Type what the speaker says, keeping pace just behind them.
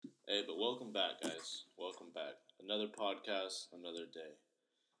Hey, but welcome back, guys. Welcome back. Another podcast, another day,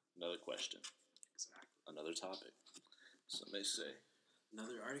 another question, Exactly. another topic. Some may say.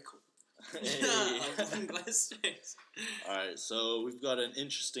 Another article. Hey. Alright, so we've got an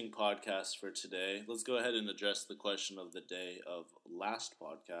interesting podcast for today. Let's go ahead and address the question of the day of last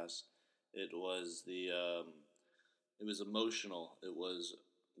podcast. It was it was emotional. It was,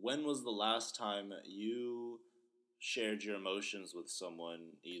 when was the last time you shared your emotions with someone,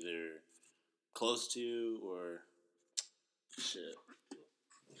 either close to you or shit?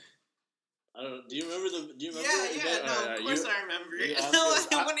 I don't know. Do you remember the? Do you remember? Yeah. Of course I remember.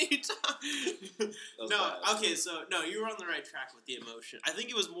 What are you talking? No, you were on the right track with the emotion. I think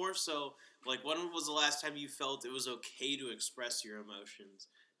it was more so like, when was the last time you felt it was okay to express your emotions,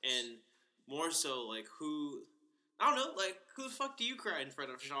 and more so like who. I don't know, like, who the fuck do you cry in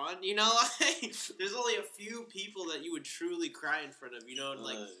front of, Sean? You know, like, there's only a few people that you would truly cry in front of, you know, and,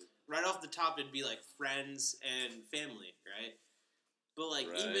 like, right off the top, it'd be, like, friends and family, right? But, like,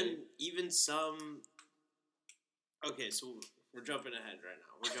 Right. even some... Okay, so we're jumping ahead right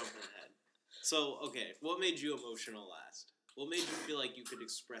now. So, okay, what made you emotional last? What made you feel like you could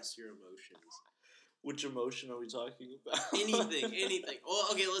express your emotions? Which emotion are we talking about? Anything. Well,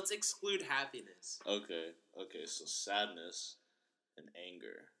 okay, let's exclude happiness. Okay, so sadness and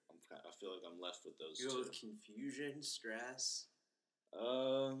anger. I feel like I'm left with those You go two. with confusion, stress.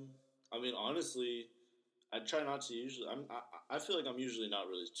 I mean, honestly, I try not to usually. I feel like I'm usually not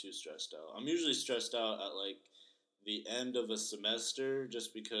really too stressed out. I'm usually stressed out at like the end of a semester,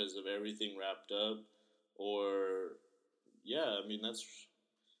 just because of everything wrapped up, or yeah. I mean,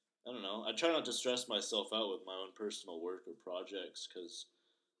 I don't know. I try not to stress myself out with my own personal work or projects, because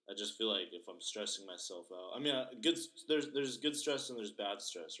I just feel like if I'm stressing myself out, I mean, there's good stress and there's bad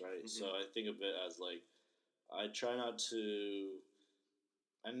stress, right? Mm-hmm. So I think of it as like, I try not to,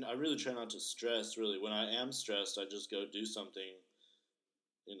 and I really try not to stress. Really, when I am stressed, I just go do something,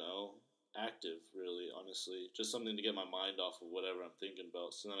 active. Really, honestly, just something to get my mind off of whatever I'm thinking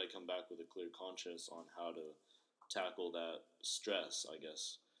about. So then I come back with a clear conscience on how to tackle that stress, I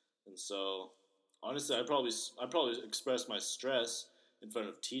guess. And so, honestly, I probably express my stress in front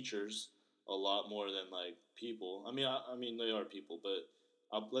of teachers a lot more than like people. I mean they are people, but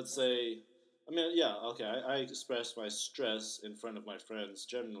let's say, yeah, okay. I express my stress in front of my friends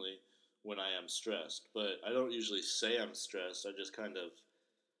generally when I am stressed, but I don't usually say I'm stressed. I just kind of.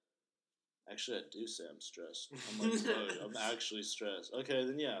 Actually, I do say I'm stressed. I'm like, oh, I'm actually stressed. Okay,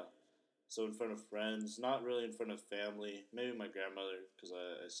 then yeah. So in front of friends, not really in front of family. Maybe my grandmother, because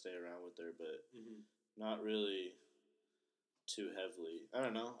I stay around with her, but not really too heavily. I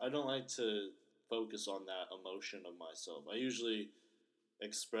don't know. I don't like to focus on that emotion of myself. I usually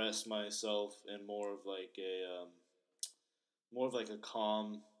express myself in more of like a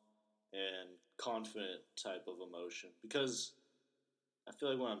calm and confident type of emotion, because I feel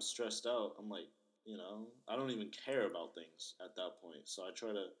like when I'm stressed out, I'm like, I don't even care about things at that point. So I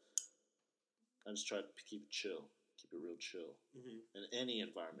just try to keep it chill, keep it real chill in any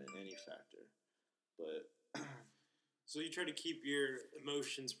environment, any factor. But so you try to keep your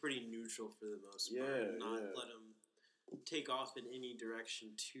emotions pretty neutral for the most part, not let them take off in any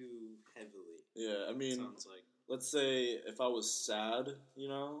direction too heavily. Yeah, I mean, sounds like, let's say if I was sad,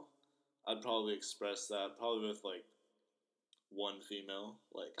 I'd probably express that probably with like one female.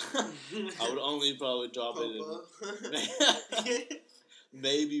 Like, I would only probably drop it in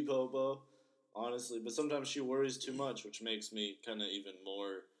maybe Popo, honestly. But sometimes she worries too much, which makes me kind of even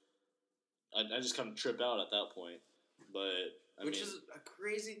more. I just kind of trip out at that point. But which is a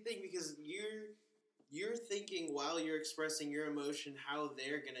crazy thing, because you're thinking while you're expressing your emotion how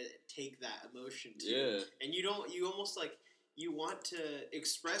they're gonna take that emotion too. Yeah. And you almost like, you want to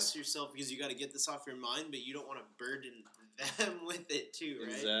express yourself because you got to get this off your mind, but you don't want to burden them with it too,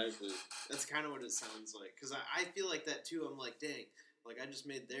 right? Exactly. That's kind of what it sounds like. Because I feel like that too. I'm like, dang, like I just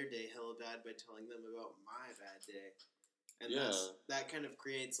made their day hella bad by telling them about my bad day. And that kind of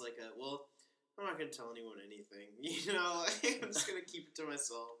creates like I'm not going to tell anyone anything. I'm just going to keep it to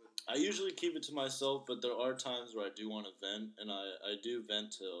myself. I usually keep it to myself, but there are times where I do want to vent, and I do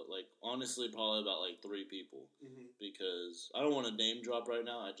vent to, like, honestly, probably about, like, 3 people. Because I don't want to name drop right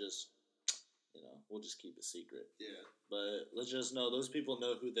now. I just, we'll just keep it secret. Yeah. But let's just know those people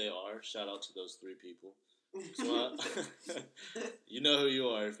know who they are. Shout out to those 3 people. So you know who you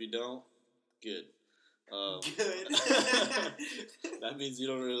are. If you don't, good. Good. That means you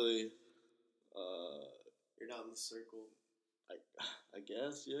don't really... You're not in the circle. I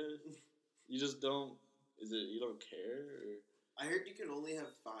guess, yeah. You just don't... Is it you don't care? Or? I heard you can only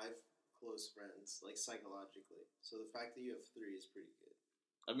have 5 close friends, like, psychologically. So the fact that you have 3 is pretty good.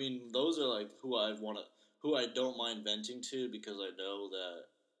 I mean, those are like who I don't mind venting to because I know that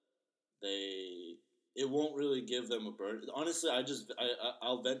it won't really give them a burden. Honestly,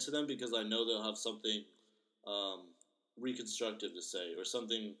 I'll vent to them because I know they'll have something um, reconstructive to say or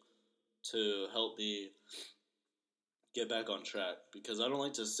something to help me get back on track, because I don't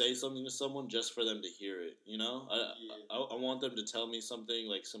like to say something to someone just for them to hear it. You know, I want them to tell me something,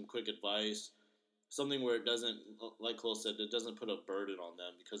 like some quick advice, something where it doesn't, like Cole said, it doesn't put a burden on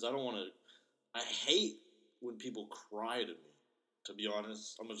them, because I don't want to. I hate when people cry to me. To be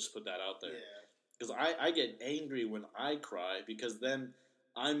honest, I'm gonna just put that out there. Because I get angry when I cry, because then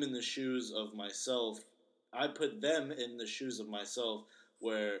I'm in the shoes of myself. I put them in the shoes of myself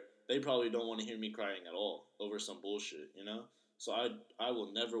where they probably don't want to hear me crying at all over some bullshit, you know? So I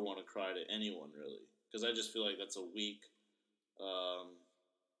will never want to cry to anyone, really, because I just feel like that's a weak, um,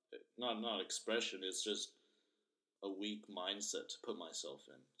 not expression. It's just a weak mindset to put myself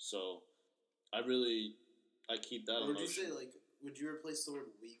in. So I keep that. Or would you say, like, would you replace the word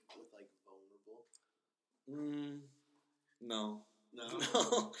weak with like vulnerable? No.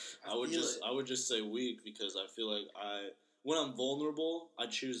 No. I would just say weak, because I feel like when I'm vulnerable, I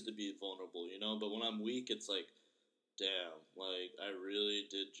choose to be vulnerable, you know. But when I'm weak, it's like, damn, like I really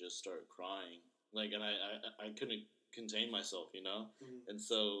did just start crying, like, and I couldn't contain myself, you know. Mm-hmm. And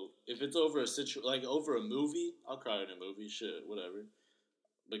so if it's over like over a movie, I'll cry in a movie, shit, whatever,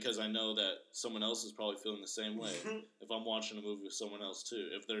 because I know that someone else is probably feeling the same way. If I'm watching a movie with someone else too,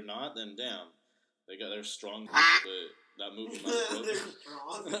 if they're not, then damn, they're strong, but that movie might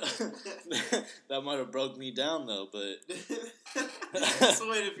have that might have broke me down though. But so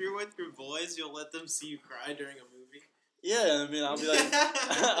wait, if you're with your boys, you'll let them see you cry during a movie? Yeah, I mean, I'll be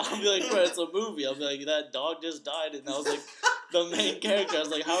like, bro, it's a movie. I'll be like, that dog just died, and I was like, the main character. I was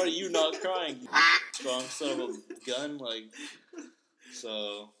like, how are you not crying, you strong son of a gun? Like,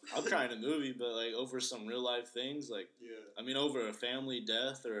 so I'll cry in a movie, but like over some real life things, like, I mean, over a family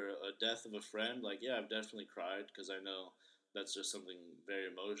death or a death of a friend, like, yeah, I've definitely cried, because I know that's just something very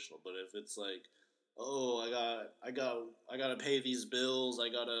emotional. But if it's like, oh, I gotta pay these bills, I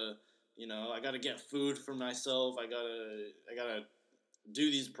gotta get food for myself, I gotta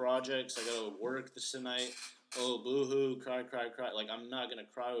do these projects, I gotta work this tonight. Oh, boo-hoo, cry. Like, I'm not gonna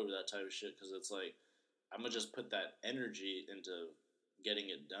cry over that type of shit, because it's like, I'm gonna just put that energy into getting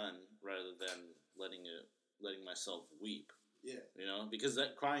it done rather than letting myself weep. Yeah. You know, because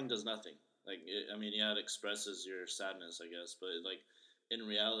that crying does nothing. Like, it expresses your sadness, I guess, but like in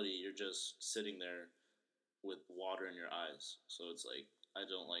reality, you're just sitting there with water in your eyes. So it's like, I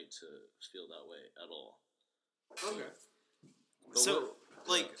don't like to feel that way at all. Okay. So,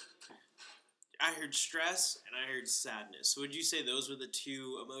 like, I heard stress and I heard sadness. So would you say those were the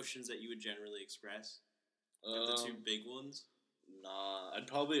two emotions that you would generally express? The two big ones? Nah, I'd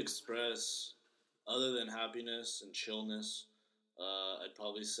probably express, other than happiness and chillness, I'd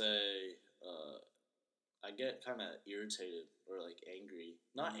probably say I get kind of irritated or like angry.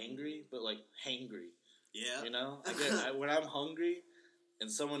 Not angry, but like hangry. Yeah. You know? When I'm hungry and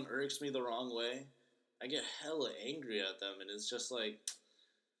someone irks me the wrong way, I get hella angry at them, and it's just like,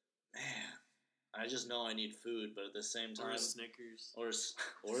 man, I just know I need food, but at the same time, or a Snickers, or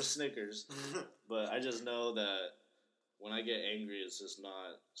a Snickers. But I just know that when I get angry, it's just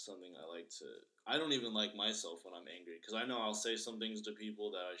not something I like to. I don't even like myself when I'm angry, because I know I'll say some things to people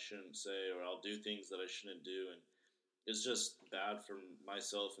that I shouldn't say, or I'll do things that I shouldn't do, and it's just bad for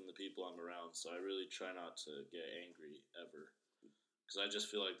myself and the people I'm around. So I really try not to get angry ever, because I just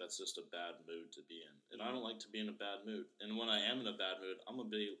feel like that's just a bad mood to be in, and I don't like to be in a bad mood. And when I am in a bad mood, I'm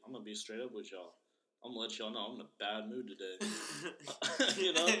gonna be straight up with y'all. I'm gonna let y'all know I'm in a bad mood today.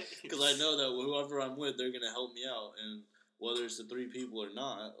 You know, because I know that whoever I'm with, they're gonna help me out, and whether it's the three people or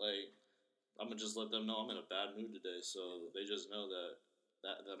not, like, I'm gonna just let them know I'm in a bad mood today, so they just know that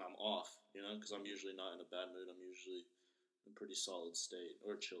I'm off. You know, because I'm usually not in a bad mood. I'm usually in a pretty solid state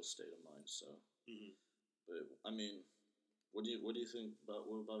or chill state of mind. So, but I mean, what do you think about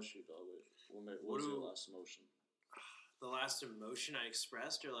what about you, dog? What was your last emotion? The last emotion I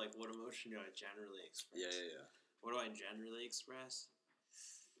expressed, or like what emotion do I generally express? Yeah. What do I generally express?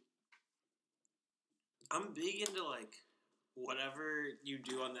 I'm big into like whatever you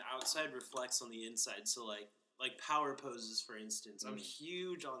do on the outside reflects on the inside. So like power poses, for instance. I'm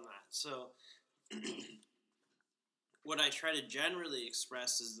huge on that. So what I try to generally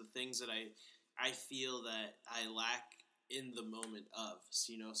express is the things that I feel that I lack in the moment of.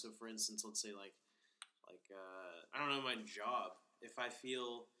 So, so for instance, let's say like I don't know, my job. If I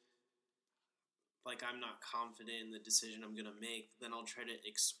feel like I'm not confident in the decision I'm going to make, then I'll try to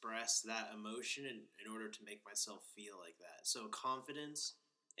express that emotion in order to make myself feel like that. So confidence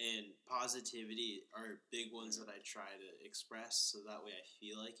and positivity are big ones that I try to express, so that way I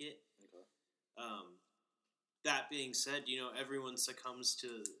feel like it. Okay. That being said, everyone succumbs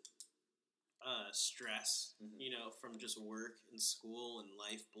to stress, from just work and school and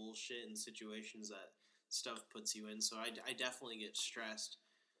life bullshit and situations that stuff puts you in. So I definitely get stressed.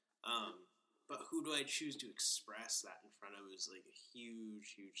 But who do I choose to express that in front of is like a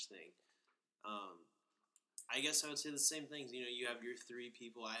huge, huge thing. I guess I would say the same things. You have your 3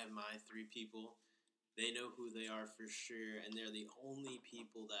 people, I have my 3 people. They know who they are for sure, and they're the only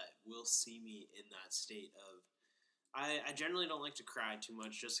people that will see me in that state of... I generally don't like to cry too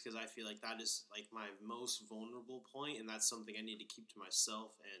much just because I feel like that is like my most vulnerable point, and that's something I need to keep to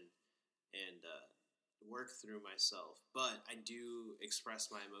myself and work through myself. But I do express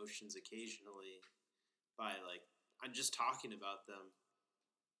my emotions occasionally by I'm just talking about them.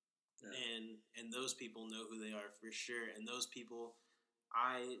 Yeah. And those people know who they are for sure, and those people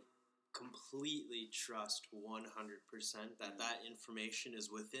I completely trust 100% that information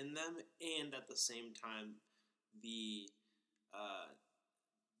is within them, and at the same time the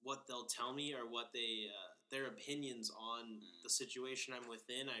what they'll tell me or what they their opinions on the situation I'm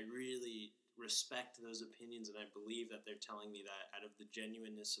within, I really respect those opinions, and I believe that they're telling me that out of the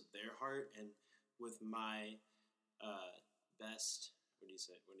genuineness of their heart and with my best, what do you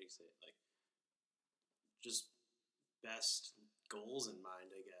say like just best goals in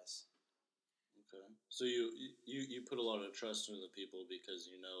mind, I guess. Okay. So you put a lot of trust into the people because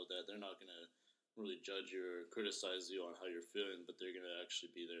you know that they're not going to really judge you or criticize you on how you're feeling, but they're going to actually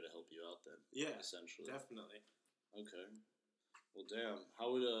be there to help you out then. Yeah, essentially. Definitely. Okay. Well, damn.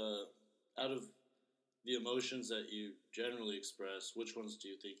 How would, out of the emotions that you generally express, which ones do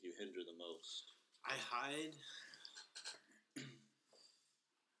you think you hinder the most? I hide.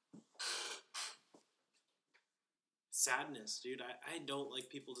 Sadness, dude. I don't like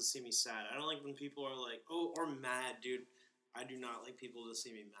people to see me sad. I don't like when people are like, or mad, dude. I do not like people to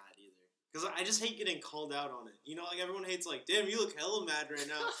see me mad either. Because I just hate getting called out on it. Everyone hates, damn, you look hella mad right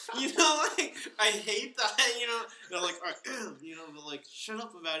now. I hate that, They're like, all right, but, shut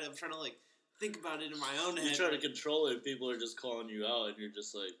up about it. I'm trying to, think about it in my own head. You try to control it, and people are just calling you out, and you're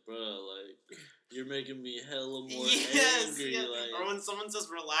just like, bro, you're making me hella more angry. Yeah. Or when someone says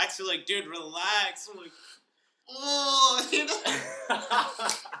relax, you're like, dude, relax. I'm like, oh, They're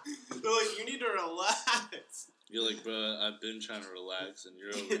like, you need to relax. You're like, bro, I've been trying to relax, and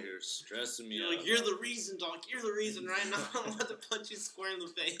you're over here stressing me out. You're like, you're the reason, dog. You're the reason right now. I'm about to punch you square in the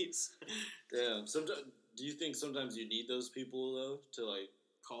face. Damn. Do you think sometimes you need those people, though, to,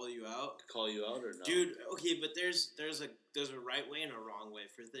 call you out? Call you out or no? Dude, okay, but there's a right way and a wrong way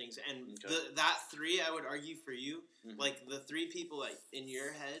for things. And that 3, I would argue for you, the 3 people, in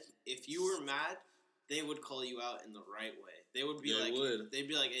your head, if you were mad, they would call you out in the right way. They would be they'd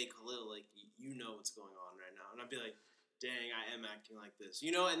be like, hey, Khalil, you know what's going on right now. And I'd be like, dang, I am acting like this.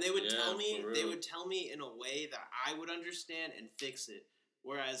 And they would tell me in a way that I would understand and fix it.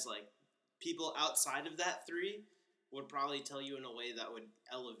 Whereas, people outside of that 3 would probably tell you in a way that would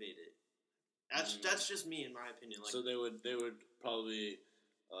elevate it. That's just me, in my opinion. So they would probably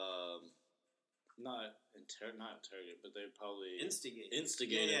not interrogate, but they'd probably instigate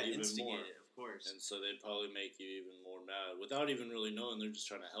it even more. It, of course. And so they'd probably make you even more mad without even really knowing. They're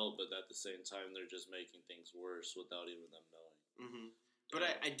just trying to help, but at the same time, they're just making things worse without even them knowing. Mm-hmm. But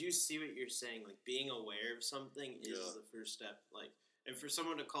I do see what you're saying. Being aware of something is the first step. And for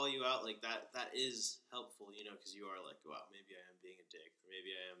someone to call you out that is helpful, because you are wow, maybe I am being a dick, or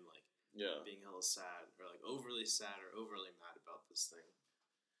maybe I am being hella sad, or overly sad or overly mad about this thing.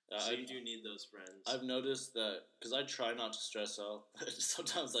 So you do need those friends. I've noticed that, because I try not to stress out, but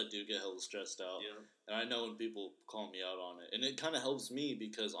sometimes I do get hella stressed out. Yeah. And I know when people call me out on it. And it kind of helps me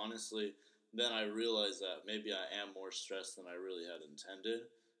because, honestly, then I realize that maybe I am more stressed than I really had intended.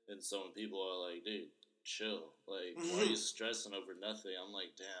 And so when people are like, dude, chill. Why are you stressing over nothing? I'm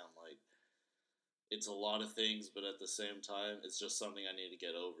like, damn, it's a lot of things, but at the same time, it's just something I need to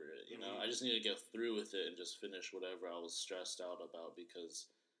get over it, you know? I just need to get through with it and just finish whatever I was stressed out about, because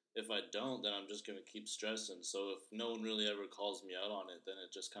if I don't, then I'm just going to keep stressing. So if no one really ever calls me out on it, then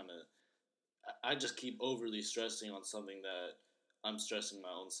it just kind of... I just keep overly stressing on something that I'm stressing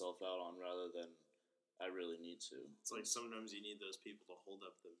my own self out on rather than I really need to. It's sometimes you need those people to hold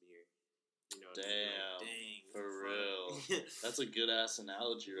up the mirror. Dang, for real. That's a good ass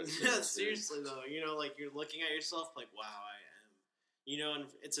analogy right there. Yeah, seriously though, you're looking at yourself wow, I am.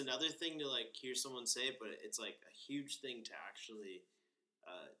 And it's another thing to hear someone say it, but it's a huge thing to actually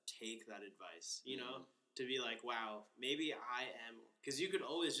take that advice. to be like, wow, maybe I am, because you could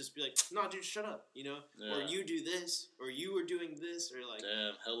always just be like, no, dude, shut up, you know, or you do this, or you were doing this, or like,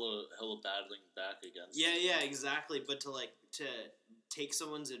 damn, hella battling back against. Yeah, exactly. But to take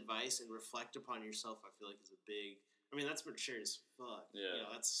someone's advice and reflect upon yourself, I feel like is a big. I mean, that's mature as fuck. Yeah, you know,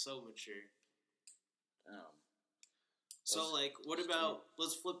 that's so mature. Damn. So, like, what about?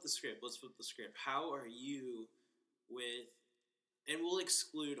 Let's flip the script. How are you with? And we'll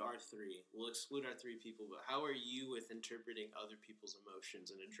exclude our three. We'll exclude our three people. But how are you with interpreting other people's emotions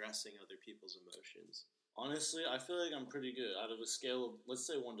and addressing other people's emotions? Honestly, I feel like I'm pretty good. Out of a scale of, let's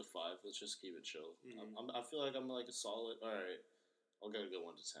say 1 to 5. Let's just keep it chill. Mm-hmm. I feel like I'm like a solid. All right, I'll gotta go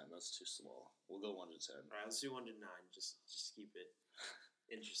 1 to 10. That's too small. We'll go 1 to 10. All right, let's do 1 to 9. Just keep it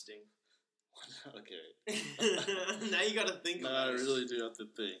interesting. Okay. Now you gotta think about it. I really do have to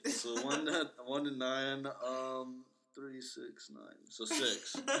think. So 1 to 9. 3, 6, 9. So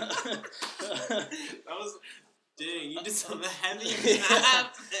 6. That was, dang, you did some heavy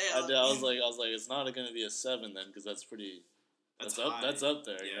math there. I did. I was like, it's not going to be a 7 then, because that's pretty. That's up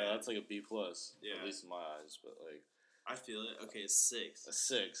there. Yeah. You know, that's like a B plus. Yeah. At least in my eyes, but like. I feel it. Okay, 6. A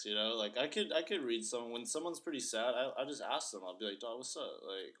 6. You know, like I could read someone when someone's pretty sad. I just ask them. I'll be like, dog, what's up?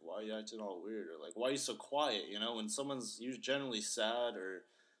 Like, why are you acting all weird? Or like, why are you so quiet? You know, when someone's generally sad or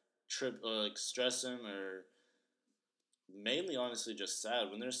like stressing or. Mainly, honestly, just sad.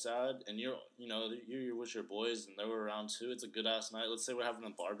 When they're sad and you're with your boys and they were around too, it's a good ass night. Let's say we're having a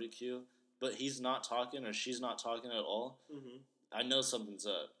barbecue, but he's not talking or she's not talking at all. Mm-hmm. I know something's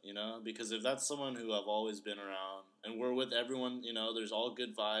up, you know, because if that's someone who I've always been around and we're with everyone, you know, there's all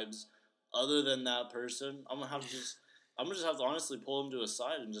good vibes. Other than that person, I'm gonna just have to honestly pull them to a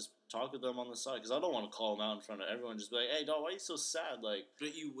side and just talk with them on the side, because I don't want to call them out in front of everyone. Just be like, hey, dog, why are you so sad? Like,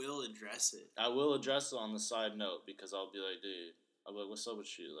 but you will address it. I will address it on the side note, because I'll be like, dude, I'll be like, what's up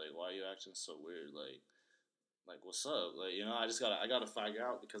with you? Like, why are you acting so weird? Like, what's up? Like, you know, I gotta figure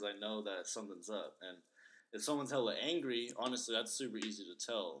out, because I know that something's up. And if someone's hella angry, honestly, that's super easy to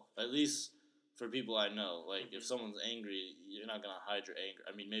tell. At least for people I know. Like, if someone's angry, you're not gonna hide your anger.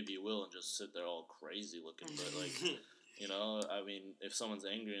 I mean, maybe you will and just sit there all crazy looking, but like. You know, I mean, if someone's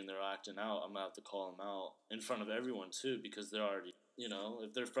angry and they're acting out, I'm going to have to call them out in front of everyone, too, because they're already, you know,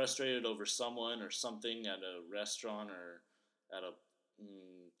 if they're frustrated over someone or something at a restaurant or at a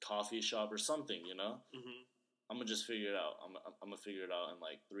coffee shop or something, you know, I'm going to just figure it out. I'm going to figure it out in,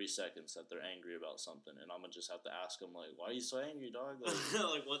 like, 3 seconds that they're angry about something, and I'm going to just have to ask them, like, why are you so angry, dog? Like,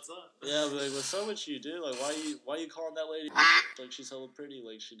 like what's up? Yeah, but, like, what's up with you, dude? Like, why you calling that lady? Like, she's hella pretty.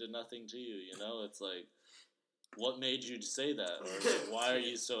 Like, she did nothing to you, you know? It's like... What made you say that? Or like, why are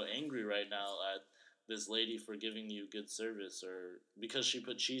you so angry right now at this lady for giving you good service? Or because she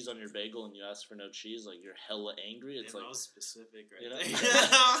put cheese on your bagel and you asked for no cheese, like you're hella angry? It's like, that was specific, right? You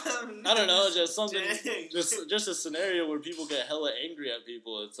know? I don't know, just something, just a scenario where people get hella angry at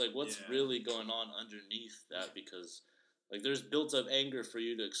people. It's like, what's really going on underneath that? Because like there's built up anger for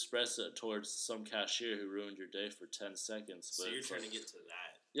you to express it towards some cashier who ruined your day for 10 seconds. But so you're trying to get to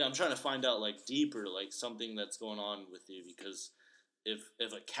that. Yeah, I'm trying to find out, like, deeper, like, something that's going on with you, because if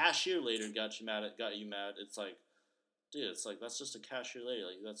a cashier later got you mad, it's like, dude, it's like, that's just a cashier lady,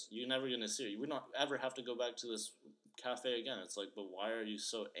 like, you're never going to see her, you would not ever have to go back to this cafe again. It's like, but why are you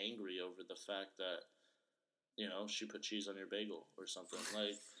so angry over the fact that, you know, she put cheese on your bagel or something,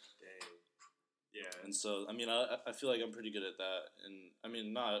 like, dang. Yeah. And so, I mean, I feel like I'm pretty good at that. And, I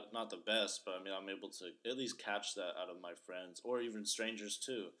mean, not the best, but, I mean, I'm able to at least catch that out of my friends or even strangers,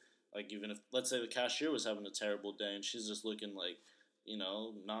 too. Like, even if, let's say the cashier was having a terrible day and she's just looking like, you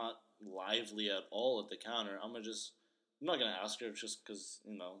know, not lively at all at the counter, I'm not going to ask her just because,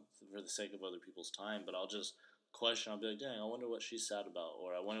 you know, for the sake of other people's time, but I'll just question. I'll be like, dang, I wonder what she's sad about,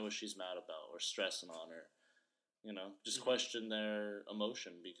 or I wonder what she's mad about, or stressing on her. You know, just question their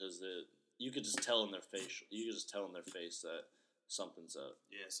emotion, because you could just tell in their face. You could just tell in their face that something's up.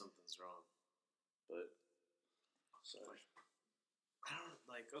 Yeah, something's wrong. But sorry, I don't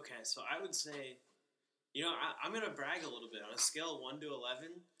like. Okay, so I would say, you know, I'm gonna brag a little bit on a scale of 1 to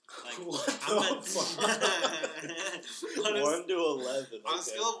 11. Like, what the fuck? 1 to 11. On a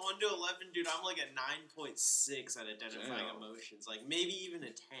scale of 1 to 11, dude, I'm like a 9.6 at identifying emotions. Like maybe even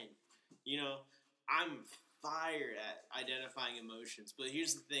a 10. You know, I'm fired at identifying emotions. But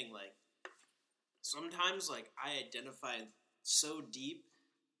here's the thing, like. Sometimes, like, I identify so deep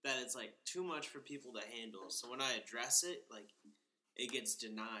that it's, like, too much for people to handle. So when I address it, like, it gets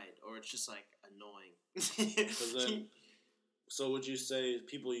denied. Or it's just, like, annoying. So would you say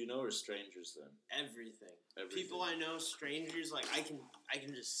people you know are strangers then? Everything. People I know, strangers, like I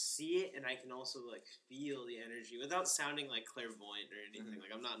can just see it, and I can also like feel the energy without sounding like clairvoyant or anything.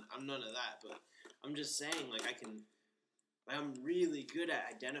 Like I'm none of that, but I'm just saying like I'm really good at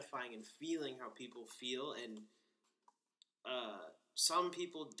identifying and feeling how people feel, and some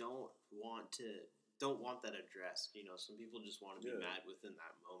people don't want that addressed. You know, some people just want to be mad within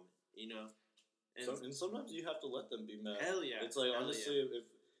that moment. You know, and sometimes you have to let them be mad. Hell yeah! It's like honestly,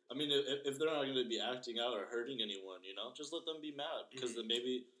 if they're not going to be acting out or hurting anyone, you know, just let them be mad because then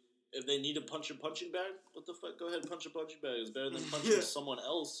maybe. If they need to punch a punching bag, what the fuck? Go ahead, punch a punching bag. It's better than punching someone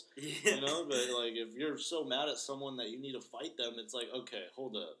else, you know. But like, if you're so mad at someone that you need to fight them, it's like, okay,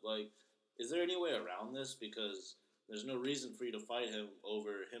 hold up. Like, is there any way around this? Because there's no reason for you to fight him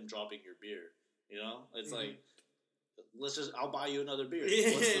over him dropping your beer. You know, it's like, I'll buy you another beer.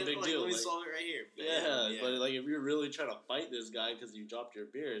 What's the big deal? We solve it right here. Yeah, but like, if you're really trying to fight this guy because you dropped your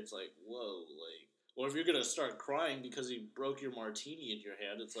beer, it's like, whoa, like. Or if you're gonna start crying because he broke your martini in your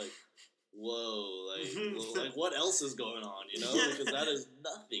hand, it's like, whoa, like what else is going on, you know? Because that is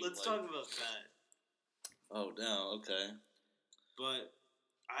nothing. Let's talk about that. Oh, damn. Okay. But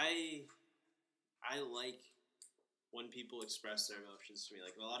I like when people express their emotions to me.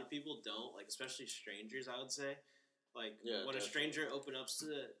 Like a lot of people don't, like especially strangers. I would say, like when a stranger opens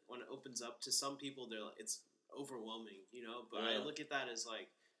up to some people, they're like, it's overwhelming, you know. But I look at that as like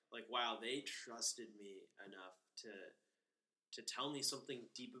wow, they trusted me enough to tell me something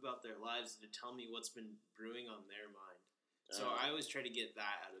deep about their lives, and to tell me what's been brewing on their mind. So I always try to get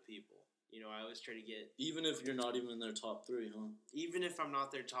that out of people. You know, I always try to get, even if you're not even in their top 3, huh? Even if I'm not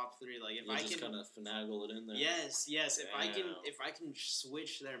their top 3, like if you just kind of finagle it in there. Yes. If I can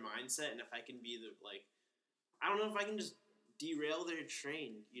switch their mindset, and if I can be the I don't know if I can just derail their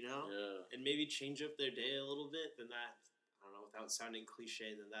train, you know, and maybe change up their day a little bit, then that. I don't know, without sounding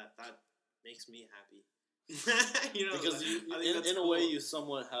cliche, then that makes me happy. You know, because in a way you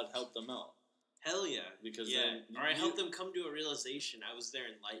somewhat had helped them out. Hell yeah, because or I helped them come to a realization. I was their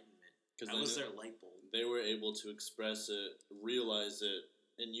enlightenment. I was their light bulb. They were able to express it, realize it,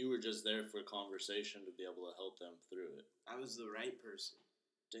 and you were just there for a conversation to be able to help them through it. I was the right person.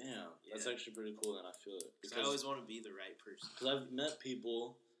 Damn, that's actually pretty cool, and I feel it. Because I always want to be the right person. Because I've met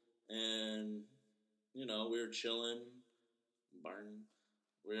people, and you know, we were chilling.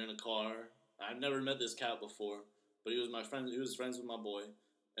 We're in a car. I've never met this cat before, but he was my friend. He was friends with my boy,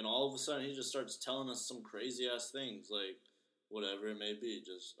 and all of a sudden he just starts telling us some crazy ass things, like whatever it may be.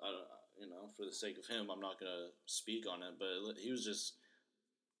 Just you know, for the sake of him, I'm not gonna speak on it, but he was just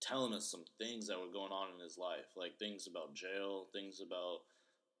telling us some things that were going on in his life, like things about jail, things about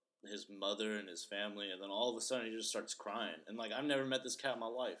his mother and his family, and then all of a sudden he just starts crying. And like, I've never met this cat in my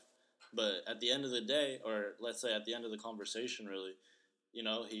life. But at the end of the day, or let's say at the end of the conversation, really, you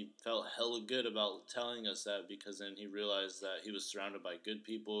know, he felt hella good about telling us that, because then he realized that he was surrounded by good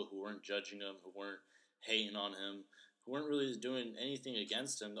people who weren't judging him, who weren't hating on him, who weren't really doing anything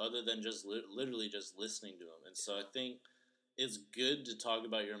against him other than just literally just listening to him. And so I think it's good to talk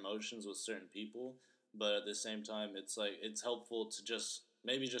about your emotions with certain people, but at the same time, it's like, it's helpful to just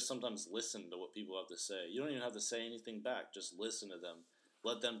maybe just sometimes listen to what people have to say. You don't even have to say anything back. Just listen to them.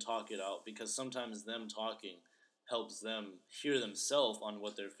 Let them talk it out, because sometimes them talking helps them hear themselves on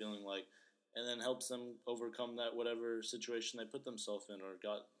what they're feeling like, and then helps them overcome that whatever situation they put themselves in or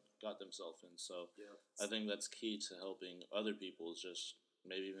got themselves in. So I think that's key to helping other people, is just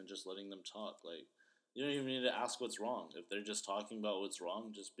maybe even just letting them talk. Like, you don't even need to ask what's wrong. If they're just talking about what's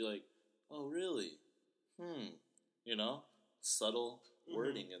wrong, just be like, oh, really? You know? Subtle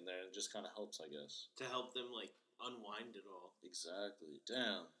wording in there. It just kind of helps, I guess. To help them, like, unwind it all. Exactly.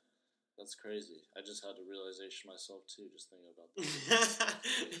 Damn. That's crazy. I just had a realization myself, too, just thinking about that.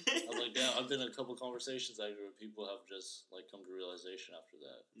 I was like, damn, I've been in a couple conversations where people have just, like, come to realization after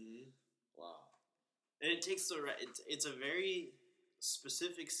that. Mm-hmm. Wow. And it takes it's a very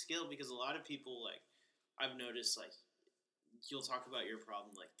specific skill, because a lot of people, like, I've noticed, like, you'll talk about your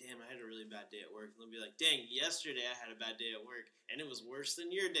problem, like, damn, I had a really bad day at work. And they'll be like, dang, yesterday I had a bad day at work, and it was worse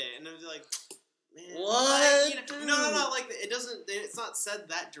than your day. And I'll be like, man, what? Like, you know, no, like, it doesn't, it's not said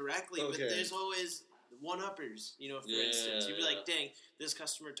that directly, but there's always one-uppers, you know, for instance. You'd be like, dang, this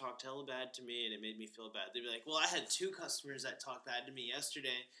customer talked hella bad to me, and it made me feel bad. They'd be like, well, I had 2 customers that talked bad to me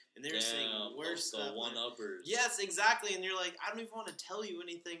yesterday, and they were saying worse stuff. The one-uppers. Yes, exactly, and you're like, I don't even want to tell you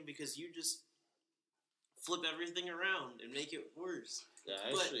anything, because you just flip everything around and make it worse. Yeah,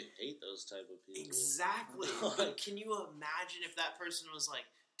 I actually hate those type of people. Exactly. But can you imagine if that person was like,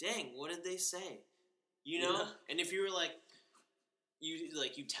 dang, what did they say? You know? Yeah. And if you were like,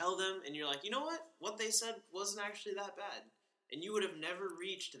 you tell them, and you're like, you know what? What they said wasn't actually that bad. And you would have never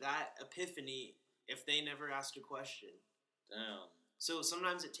reached that epiphany if they never asked a question. Damn. So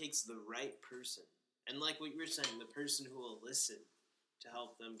sometimes it takes the right person. And like what you were saying, the person who will listen to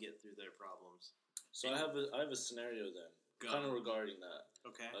help them get through their problems. So I have a scenario then, kind of regarding that.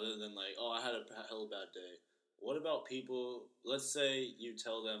 Okay. Other than like, oh, I had a hella bad day. What about people, let's say you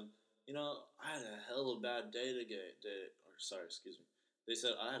tell them, you know, I had a hella bad day today. They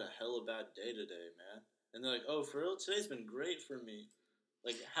said, I had a hella bad day today, man. And they're like, oh, for real? Today's been great for me.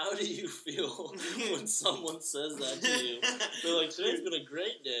 Like, how do you feel when someone says that to you? They're like, today's been a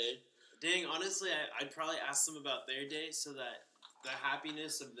great day. Dang, honestly, I'd probably ask them about their day so that the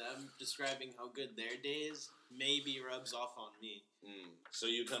happiness of them describing how good their day is maybe rubs off on me. So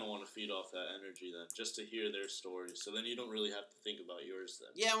you kind of want to feed off that energy then, just to hear their stories. So then you don't really have to think about yours then.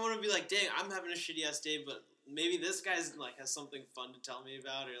 Yeah, I want to be like, dang, I'm having a shitty ass day, but maybe this guy's like has something fun to tell me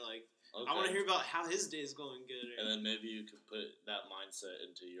about, or like I want to hear about how his day is going good. And then maybe you can put that mindset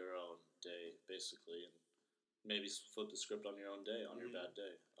into your own day, basically, and maybe flip the script on your own day, on your bad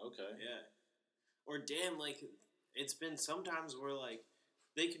day. Okay. Yeah. Or damn, like it's been sometimes where like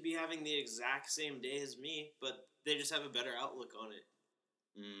they could be having the exact same day as me, but they just have a better outlook on it.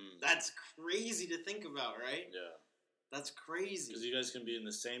 That's crazy to think about, right? Yeah. That's crazy. Because you guys can be in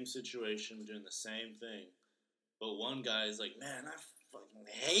the same situation, doing the same thing, but one guy is like, man, I fucking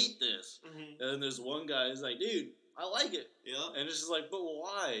hate this. And then there's one guy who's like, dude, I like it. Yeah. And it's just like, but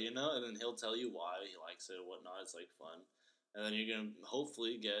why? You know? And then he'll tell you why he likes it or whatnot. It's like fun. And then you're going to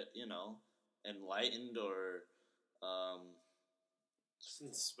hopefully get, you know, enlightened or just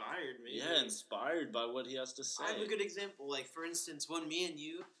inspired, maybe. Yeah, inspired by what he has to say. I have a good example. Like, for instance, when me and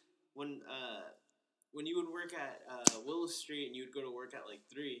you, when you would work at Willis Street and you would go to work at like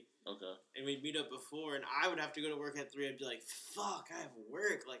 3. Okay. And we'd meet up before, and I would have to go to work at 3. I'd be like, fuck, I have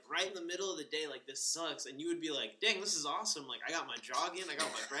work. Like, right in the middle of the day, like, this sucks. And you would be like, dang, this is awesome. Like, I got my jog in, I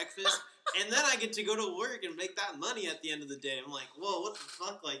got my breakfast, and then I get to go to work and make that money at the end of the day. I'm like, whoa, what the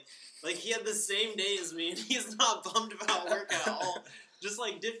fuck? Like he had the same day as me, and he's not bummed about work at all. Just,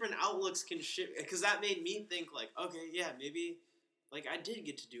 like, different outlooks can shift. Because that made me think, like, okay, yeah, maybe, like, I did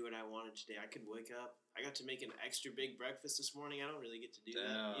get to do what I wanted today. I could wake up. I got to make an extra big breakfast this morning. I don't really get to do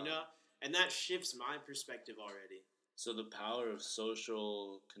that, you know? And that shifts my perspective already. So the power of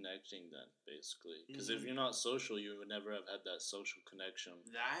social connecting then, basically. Because if you're not social, you would never have had that social connection.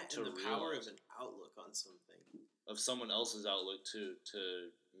 That and the power of an outlook on something. Of someone else's outlook, too,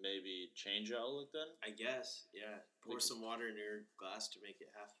 to maybe change your outlook then? I guess, yeah. Pour some water in your glass to make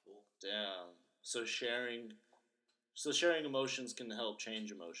it half full. Damn. So sharing emotions can help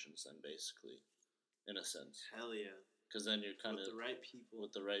change emotions then, basically. In a sense. Hell yeah. Because then you're kind of... With the right people.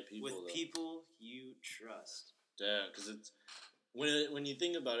 With the right people. With people you trust. Yeah, because it's... When you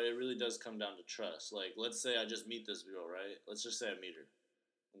think about it, it really does come down to trust. Like, let's say I just meet this girl, right? Let's just say I meet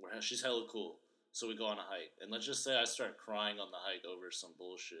her. She's hella cool. So we go on a hike. And let's just say I start crying on the hike over some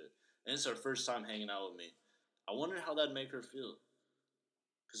bullshit. And it's her first time hanging out with me. I wonder how that'd make her feel.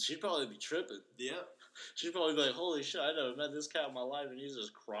 Because she'd probably be tripping. Yep. She'd probably be like, holy shit, I never met this cat in my life and he's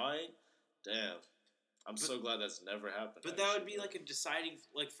just crying. Damn. I'm so glad that's never happened. But that would be like a deciding,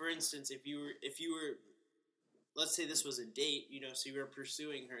 like for instance, if you were, let's say this was a date, you know, so you were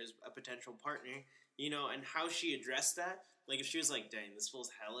pursuing her as a potential partner, you know, and how she addressed that. Like if she was like, dang, this fool's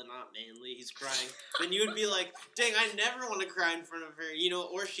hella not manly, he's crying, then you would be like, dang, I never want to cry in front of her, you know,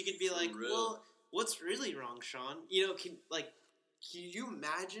 or she could be like, well, what's really wrong, Sean? You know, can you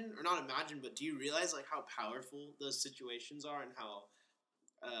imagine, or not imagine, but do you realize like how powerful those situations are and how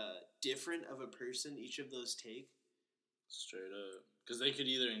different of a person each of those take? Straight up. Because they could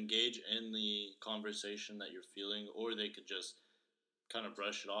either engage in the conversation that you're feeling, or they could just kind of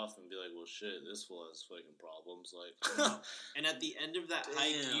brush it off and be like, well, shit, this fool has fucking problems. Like, and at the end of that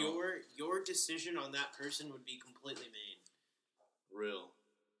hike, your decision on that person would be completely made. Real.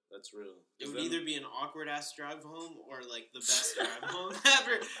 That's real. It would either be an awkward-ass drive home or, like, the best drive home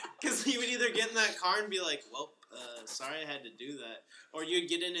ever. Because you would either get in that car and be like, well, sorry I had to do that. Or you'd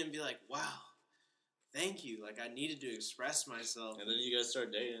get in and be like, wow, thank you. Like, I needed to express myself. And then you guys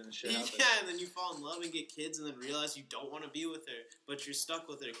start dating and shit happens. Yeah, and then you fall in love and get kids and then realize you don't want to be with her, but you're stuck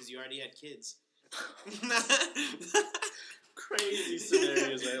with her because you already had kids. Crazy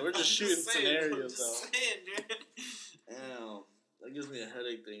scenarios, man. We're just shooting scenarios, though. Damn. That gives me a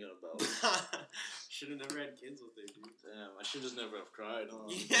headache thinking about it. Should have never had kids with her, dude. Damn, I should just never have cried, huh?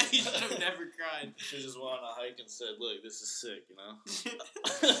 Yeah, you should have never cried. Should just went on a hike and said, look, this is sick, you know?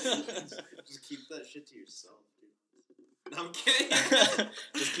 Just keep that shit to yourself, dude. No, I'm kidding.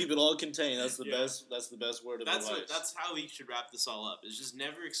 Just keep it all contained. That's the best. That's the best word of advice. That's how we should wrap this all up. Is just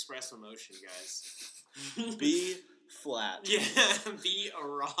never express emotion, guys. Be flat. Yeah, be a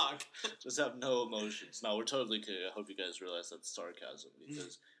rock. Just have no emotions. No, we're totally kidding. I hope you guys realize that's sarcasm,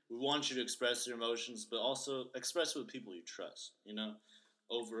 because we want you to express your emotions, but also express it with people you trust, you know?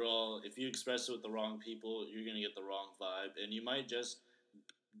 Overall, if you express it with the wrong people, you're going to get the wrong vibe, and you might just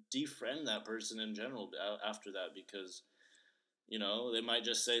defriend that person in general after that, because, you know, they might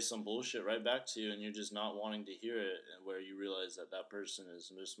just say some bullshit right back to you, and you're just not wanting to hear it, and where you realize that that person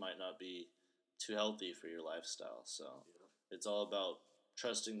just might not be too healthy for your lifestyle. So it's all about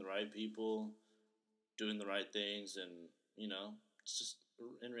trusting the right people, doing the right things, and, you know, it's just,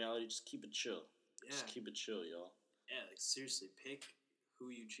 in reality, just keep it chill. Yeah. Just keep it chill, y'all. Yeah, like, seriously, pick who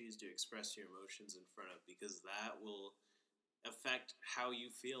you choose to express your emotions in front of, because that will affect how you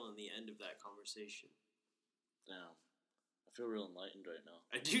feel in the end of that conversation. Damn. I feel real enlightened right now.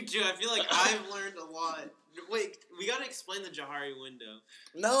 I do too. I feel like I've learned a lot. Wait, we gotta explain the Johari window.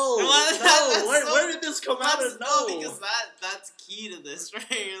 No, where did this come out of? No, because that's key to this,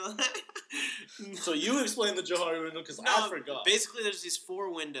 right? So you explain the Johari window, because I forgot. Basically, there's these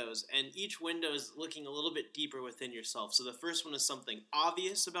 4 windows, and each window is looking a little bit deeper within yourself. So the first one is something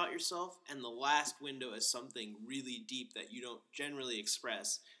obvious about yourself, and the last window is something really deep that you don't generally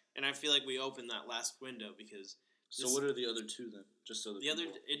express. And I feel like we opened that last window because... So what are the other 2 then? Just so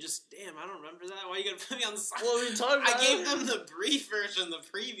damn, I don't remember that. Why are you gonna put me on the side? What are we talking about? I gave them the brief version, the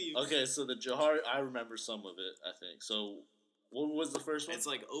preview. Okay, so the Johari, I remember some of it, I think. So, what was the first one? It's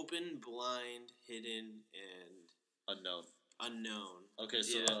like open, blind, hidden, and... Unknown. Okay,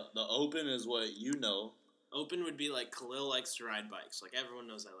 so the open is what you know. Open would be like Khalil likes to ride bikes. Like, everyone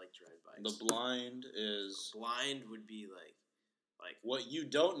knows I like to ride bikes. The blind is... Blind would be like... What you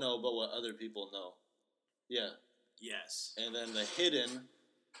don't know, but what other people know. Yeah. Yes. And then the hidden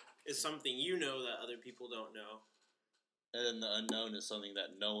is something you know that other people don't know. And then the unknown is something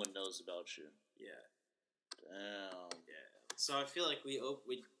that no one knows about you. Yeah. Damn. Yeah. So I feel like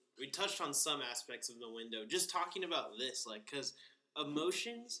we touched on some aspects of the window. Just talking about this, like, because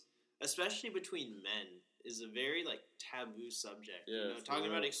emotions, especially between men, is a very, like, taboo subject. Yeah. You know, talking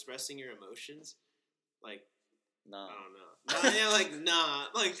about expressing your emotions, like, nah. I don't know. Nah.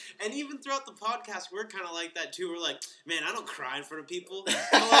 Like, and even throughout the podcast, we're kind of like that too. We're like, man, I don't cry in front of people.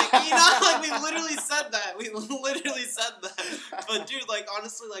 Like, you know, like, we literally said that. But dude, like,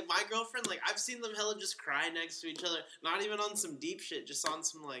 honestly, like, my girlfriend, like, I've seen them hella just cry next to each other. Not even on some deep shit, just on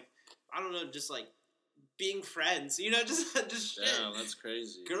some, like, I don't know, just like being friends. You know, just shit. Damn, that's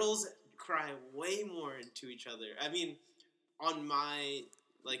crazy. Girls cry way more into each other. I mean, on my...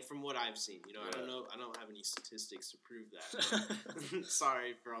 Like, from what I've seen, you know, yeah. I don't have any statistics to prove that.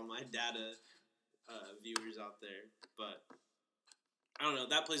 Sorry for all my data viewers out there. But, I don't know,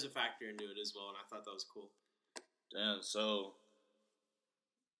 that plays a factor into it as well, and I thought that was cool. Damn, so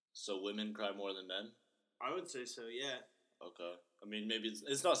women cry more than men? I would say so, yeah. Okay. I mean, maybe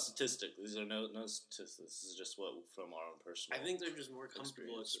it's not statistic. These are no statistics. This is just what from our own personal I think they're just more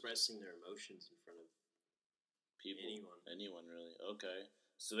comfortable expressing their emotions in front of people. Anyone, really. Okay.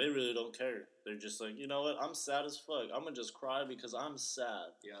 So they really don't care. They're just like, you know what? I'm sad as fuck. I'm going to just cry because I'm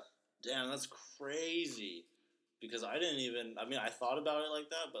sad. Yeah. Damn, that's crazy. Because I thought about it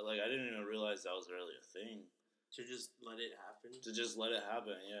like that, but, like, I didn't even realize that was really a thing. To just let it happen? To just let it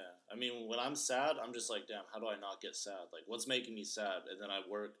happen, yeah. I mean, when I'm sad, I'm just like, damn, how do I not get sad? Like, what's making me sad? And then I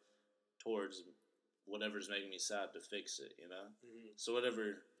work towards whatever's making me sad to fix it, you know? Mm-hmm. So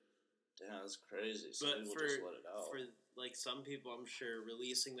whatever... Damn, that's crazy. Some people just let it out. For, like, some people, I'm sure,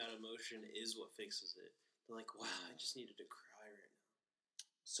 releasing that emotion is what fixes it. They're like, wow, I just needed to cry right now.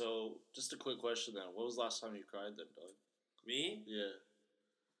 So, just a quick question then. What was the last time you cried then, Doug? Me? Yeah.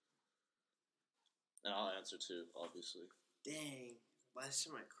 And I'll answer too, obviously. Dang. Last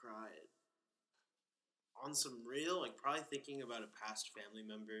time I cried. On some real, like, probably thinking about a past family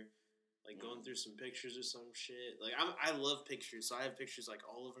member. Like, going through some pictures or some shit. Like, I love pictures, so I have pictures, like,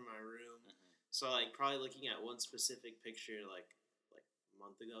 all over my room. Mm-hmm. So, like, probably looking at one specific picture, like a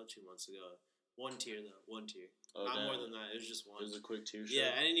month ago, 2 months ago. 1 tear, though. 1 tear. Oh, not more than that. It was just one. It was a quick tear shot? Yeah,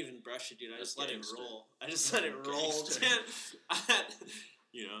 I didn't even brush it, dude. I just let it roll.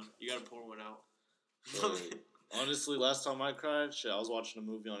 You know, you gotta pour one out. Honestly, last time I cried, I was watching a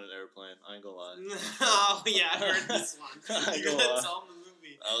movie on an airplane. I ain't gonna lie. Oh, yeah, I heard this one. You gotta tell them the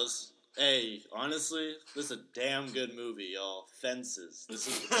movie. Hey, honestly, this is a damn good movie, y'all. Fences. This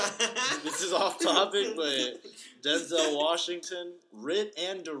is off topic, but Denzel Washington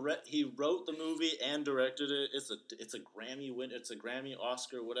he wrote the movie and directed it. It's a Grammy win. It's a Grammy,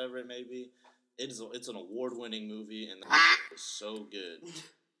 Oscar, whatever it may be. It's an award-winning movie, and it's so good.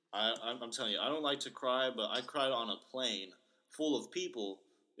 I'm telling you, I don't like to cry, but I cried on a plane full of people.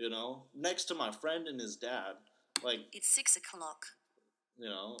 You know, next to my friend and his dad. Like, it's 6 o'clock. You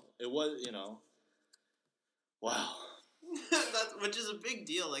know, it was, wow. Which is a big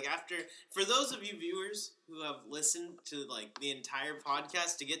deal. Like, for those of you viewers who have listened to, like, the entire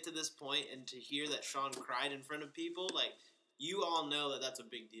podcast to get to this point and to hear that Sean cried in front of people, like, you all know that that's a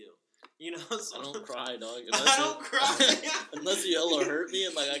big deal. So I don't cry, dog. I don't cry. Unless you hella hurt me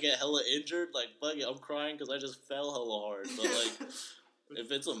and, like, I get hella injured, like, fuck it, I'm crying because I just fell hella hard. But, like,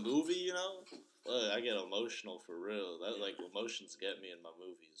 if it's a movie, I get emotional for real. Like, emotions get me in my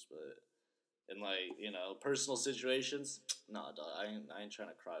movies, but... In, like, personal situations, nah, dog, I ain't trying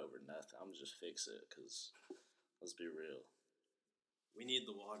to cry over nothing. I'm just fix it, because, let's be real. We need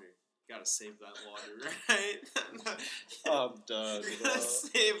the water. Gotta save that water, right? I'm done, bro. Gotta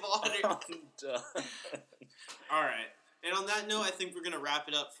save water. I'm done. Alright. And on that note, I think we're going to wrap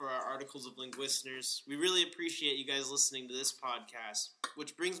it up for our Articles of Linguisteners. We really appreciate you guys listening to this podcast,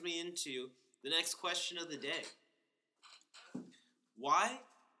 which brings me into the next question of the day. Why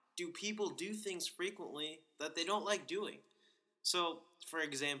do people do things frequently that they don't like doing? So, for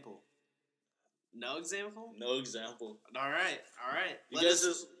example. No example? No example. All right. You guys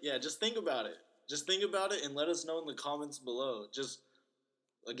just think about it. Just think about it and let us know in the comments below. Just,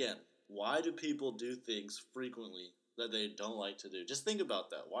 again, why do people do things frequently that they don't like to do? Just think about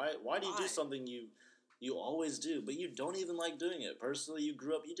that. Why do you do something you always do, but you don't even like doing it? Personally, you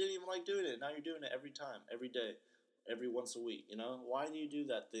grew up, you didn't even like doing it. Now you're doing it every time, every day. Every once a week, Why do you do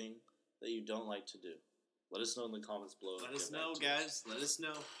that thing that you don't like to do? Let us know in the comments below. Let us know, guys. Let us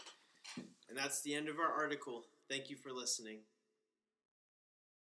know. And that's the end of our article. Thank you for listening.